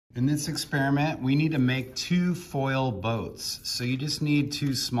In this experiment, we need to make 2 foil boats. So you just need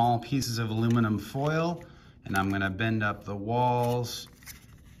 2 small pieces of aluminum foil, and I'm gonna bend up the walls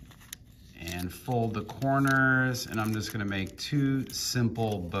and fold the corners, and I'm just gonna make 2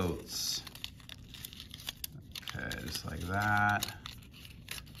 simple boats. Okay, just like that,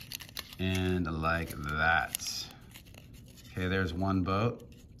 and like that. Okay, there's one boat.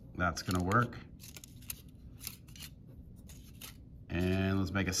 That's gonna work. And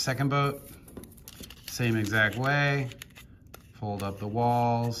let's make a second boat. Same exact way. Fold up the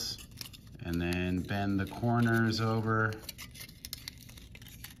walls and then bend the corners over.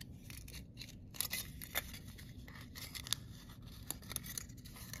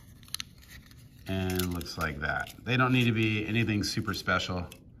 And looks like that. They don't need to be anything super special.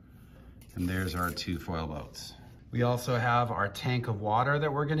 And there's our 2 foil boats. We also have our tank of water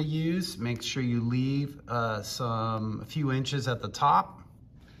that we're gonna use. Make sure you leave a few inches at the top.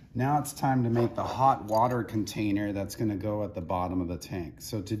 Now it's time to make the hot water container that's gonna go at the bottom of the tank.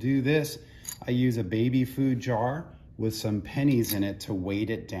 So to do this, I use a baby food jar with some pennies in it to weight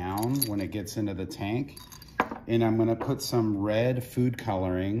it down when it gets into the tank. And I'm gonna put some red food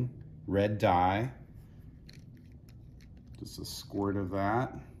coloring, red dye, just a squirt of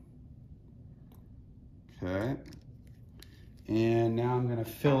that. Okay. And now I'm gonna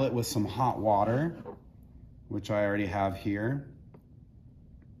fill it with some hot water, which I already have here.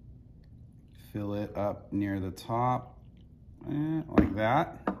 Fill it up near the top, like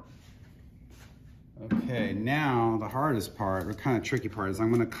that. Okay, now the hardest part, or kind of tricky part, is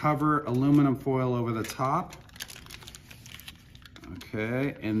I'm gonna cover aluminum foil over the top.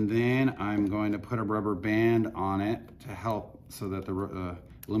 Okay, and then I'm going to put a rubber band on it to help so that the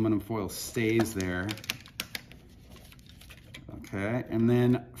aluminum foil stays there. Okay, and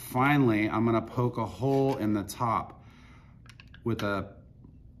then finally, I'm gonna poke a hole in the top with a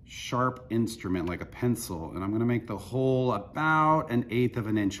sharp instrument, like a pencil, and I'm gonna make the hole about 1/8 of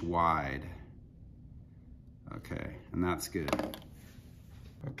an inch wide. Okay, and that's good.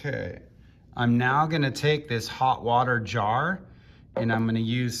 Okay, I'm now gonna take this hot water jar and I'm gonna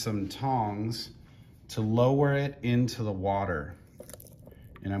use some tongs to lower it into the water.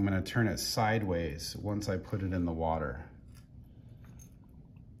 And I'm gonna turn it sideways once I put it in the water.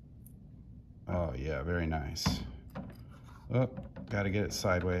 Oh yeah, very nice. Oh, gotta get it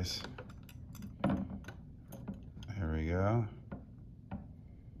sideways. There we go.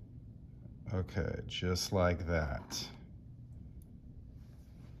 Okay, just like that.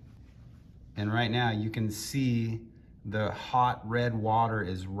 And right now you can see the hot red water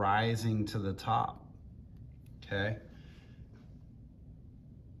is rising to the top, okay?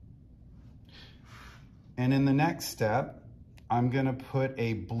 And in the next step, I'm gonna put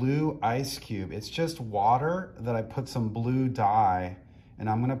a blue ice cube. It's just water that I put some blue dye, and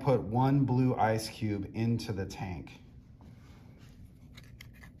I'm gonna put 1 blue ice cube into the tank.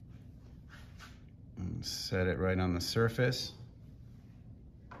 And set it right on the surface.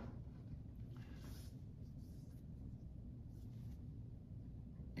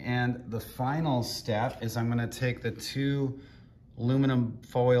 And the final step is I'm gonna take the 2 aluminum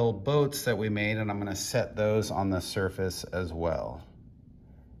foil boats that we made, and I'm gonna set those on the surface as well.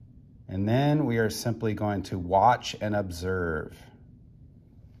 And then we are simply going to watch and observe.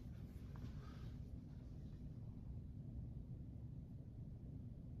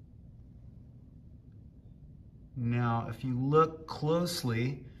 Now, if you look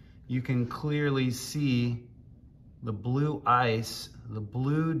closely, you can clearly see the blue ice, the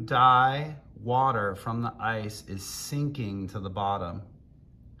blue dye water from the ice is sinking to the bottom.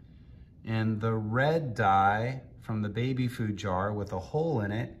 And the red dye from the baby food jar with a hole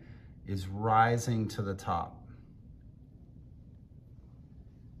in it is rising to the top.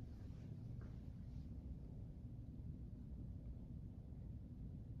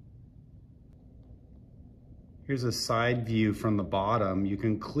 Here's a side view from the bottom. You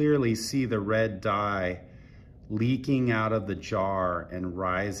can clearly see the red dye leaking out of the jar and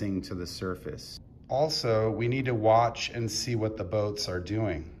rising to the surface. Also, we need to watch and see what the boats are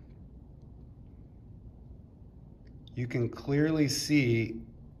doing. You can clearly see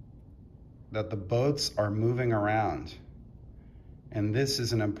that the boats are moving around, and this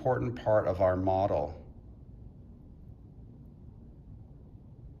is an important part of our model.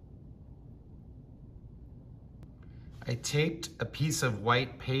 I taped a piece of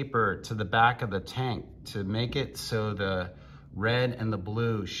white paper to the back of the tank to make it so the red and the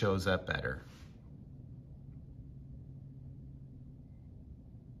blue shows up better.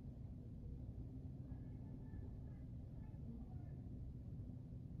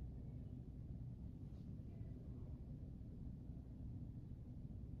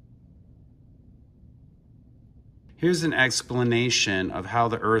 Here's an explanation of how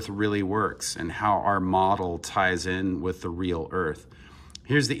the Earth really works and how our model ties in with the real Earth.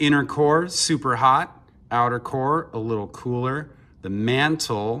 Here's the inner core, super hot. Outer core, a little cooler. The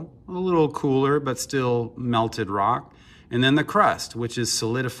mantle, a little cooler, but still melted rock. And then the crust, which is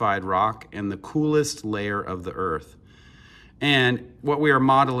solidified rock and the coolest layer of the Earth. And what we are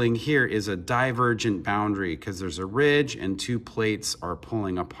modeling here is a divergent boundary because there's a ridge and two plates are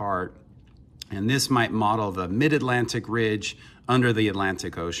pulling apart. And this might model the mid-Atlantic ridge under the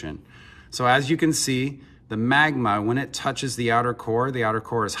Atlantic Ocean. So as you can see, the magma, when it touches the outer core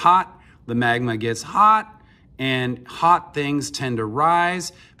is hot, the magma gets hot, and hot things tend to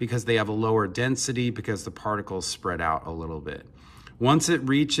rise because they have a lower density because the particles spread out a little bit. Once it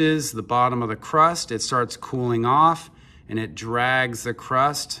reaches the bottom of the crust, it starts cooling off and it drags the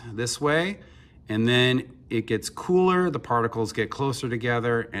crust this way, and then it gets cooler, the particles get closer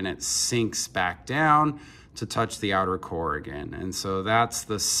together, and it sinks back down to touch the outer core again. And so that's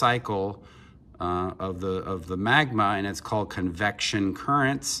the cycle of the magma, and it's called convection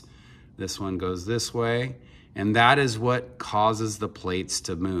currents. This one goes this way, and that is what causes the plates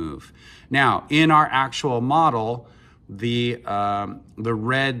to move. Now, in our actual model, the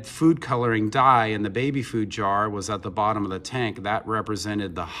red food coloring dye in the baby food jar was at the bottom of the tank. That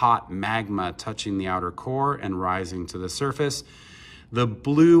represented the hot magma touching the outer core and rising to the surface. The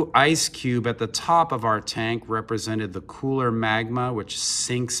blue ice cube at the top of our tank represented the cooler magma, which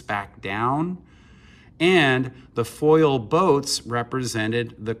sinks back down. And the foil boats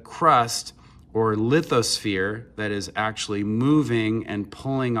represented the crust or lithosphere that is actually moving and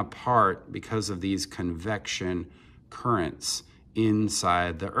pulling apart because of these convection currents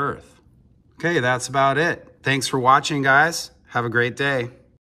inside the Earth. Okay, that's about it. Thanks for watching, guys. Have a great day.